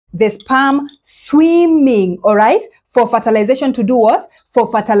the sperm swimming, all right, for fertilization to do what?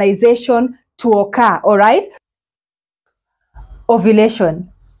 For fertilization to occur, all right?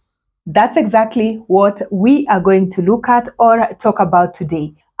 Ovulation. That's exactly what we are going to look at or talk about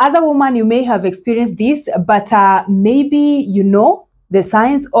today. As a woman, you may have experienced this, but maybe you know the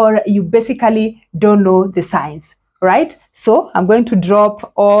signs or you basically don't know the signs, right? So I'm going to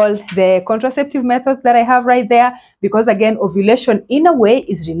drop all the contraceptive methods that I have right there because, again, ovulation in a way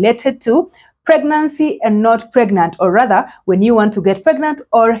is related to pregnancy and not pregnant, or rather when you want to get pregnant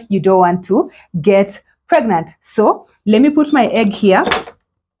or you don't want to get pregnant. So let me put my egg here.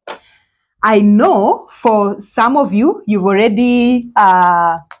 I know for some of you, you've already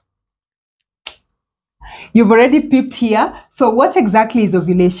peeped here. So what exactly is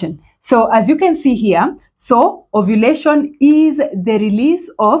ovulation? So as you can see here, so ovulation is the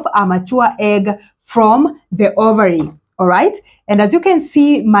release of a mature egg from the ovary. All right. And as you can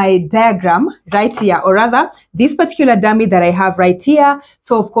see my diagram right here, or rather this particular dummy that I have right here.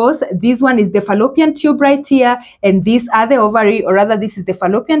 So of course, this one is the fallopian tube right here. And these are the ovary, or rather this is the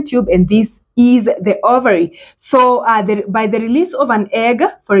fallopian tube and this is the ovary. So by the release of an egg,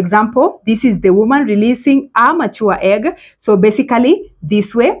 for example, this is the woman releasing a mature egg. So basically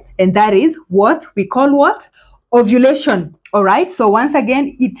this way, and that is what we call what? Ovulation. All right. So once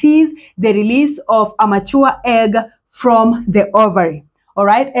again, it is the release of a mature egg from the ovary. All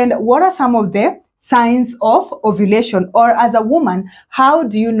right. And what are some of the signs of ovulation? Or as a woman, how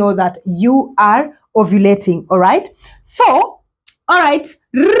do you know that you are ovulating? All right. So, all right,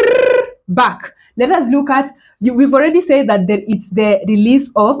 back. Let us look at, we've already said that it's the release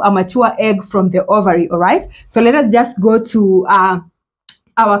of a mature egg from the ovary. All right. So let us just go to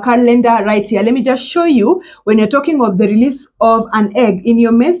our calendar right here. Let me just show you when you're talking of the release of an egg in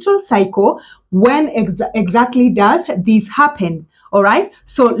your menstrual cycle, when exactly does this happen? All right.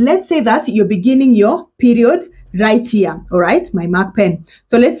 So let's say that you're beginning your period right here. All right. My mark pen.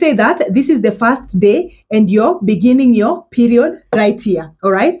 So let's say that this is the first day and you're beginning your period right here.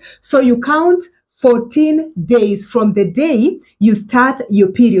 All right. So you count 14 days from the day you start your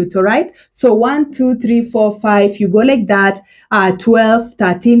periods, all right? So 1, 2, 3, 4, 5, you go like that, 12,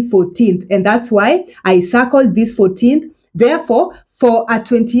 13, 14. And that's why I circled this 14th. Therefore, for a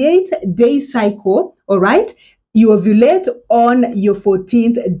 28-day cycle, all right, you ovulate on your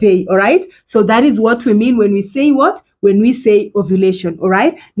 14th day, all right? So that is what we mean when we say what? When we say ovulation, all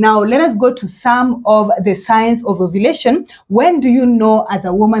right? Now, let us go to some of the signs of ovulation. When do you know as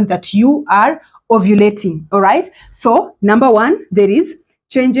a woman that you are ovulating? All right. So number one, there is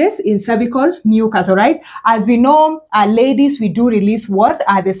changes in cervical mucus. All right. As we know, ladies, we do release what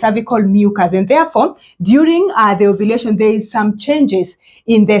are the cervical mucus, and therefore during the ovulation, there is some changes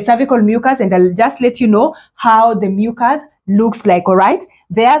in the cervical mucus, and I'll just let you know how the mucus looks like. All right.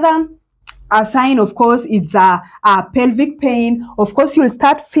 The other a sign, of course, it's a pelvic pain. Of course, you'll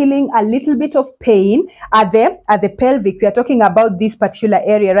start feeling a little bit of pain at the pelvic. We are talking about this particular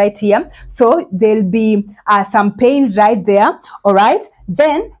area right here. So there'll be some pain right there. All right.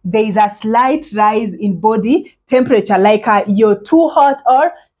 Then there is a slight rise in body temperature, like you're too hot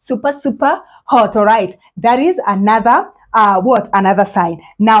or super hot. All right. That is another another sign.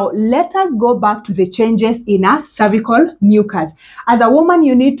 Now let us go back to the changes in a cervical mucus. As a woman,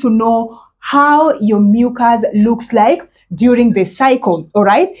 you need to know how your mucus looks like during the cycle. All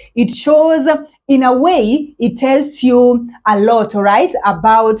right. It shows, in a way, it tells you a lot, all right,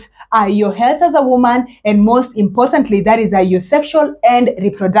 about your health as a woman, and most importantly, that is your sexual and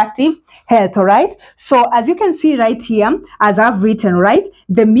reproductive health. All right. So as you can see right here, as I've written, right,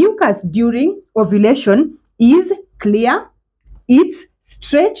 the mucus during ovulation is clear, it's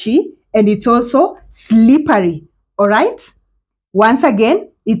stretchy, and it's also slippery. All right. Once again,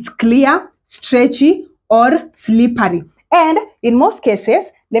 it's clear, stretchy, or slippery. And in most cases,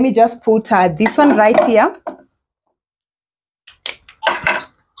 let me just put this one right here.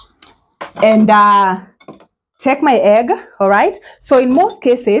 And take my egg, all right? So in most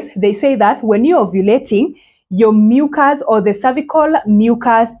cases, they say that when you're ovulating, your mucus or the cervical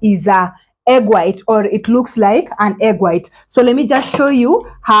mucus is egg white, or it looks like an egg white. So let me just show you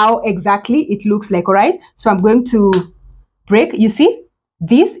how exactly it looks like, all right? So I'm going to break. You see,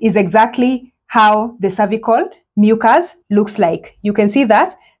 this is exactly how the cervical mucus looks like. You can see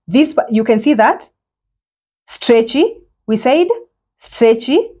that. You can see that. Stretchy. We said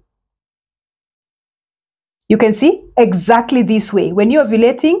stretchy. You can see exactly this way. When you're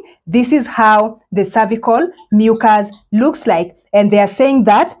ovulating, this is how the cervical mucus looks like. And they are saying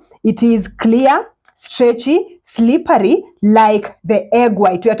that it is clear, stretchy, slippery, like the egg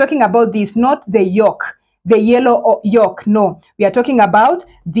white. We are talking about this, not the yolk. the yellow yolk. No, we are talking about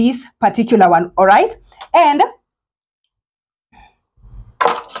this particular one. All right. And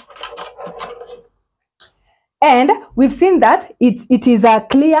we've seen that it is a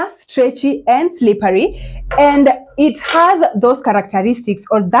clear, stretchy, and slippery, and it has those characteristics,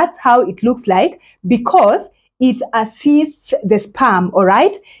 or that's how it looks like, because it assists the sperm, all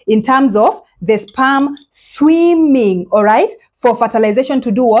right, in terms of the sperm swimming, all right, for fertilization to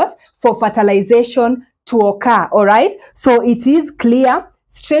do what? For fertilization to occur, all right? So it is clear,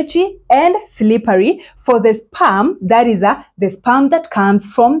 stretchy, and slippery for the sperm, that is the sperm that comes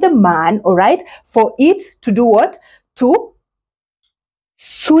from the man, all right, for it to do what? To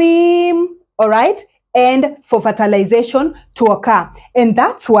swim, all right, and for fertilization to occur. And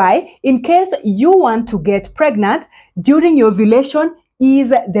that's why, in case you want to get pregnant, during your ovulation is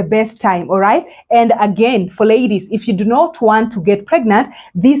the best time, all right? And again, for ladies, if you do not want to get pregnant,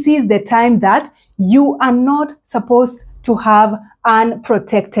 this is the time that you are not supposed to have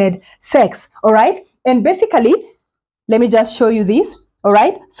unprotected sex, all right? And basically, let me just show you this, all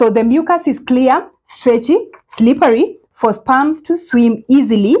right? So the mucus is clear, stretchy, slippery for sperms to swim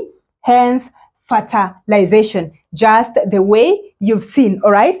easily, hence fertilization, just the way you've seen,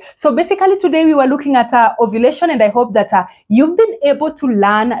 all right? So basically today we were looking at ovulation, and I hope that you've been able to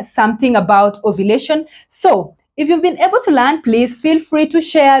learn something about ovulation. So if you've been able to learn, please feel free to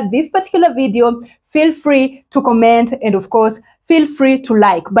share this particular video, feel free to comment, and of course, feel free to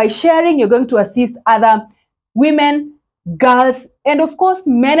like. By sharing, you're going to assist other women, girls, and of course,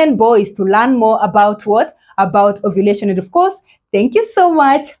 men and boys to learn more about what? About ovulation. And of course, thank you so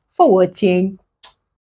much for watching.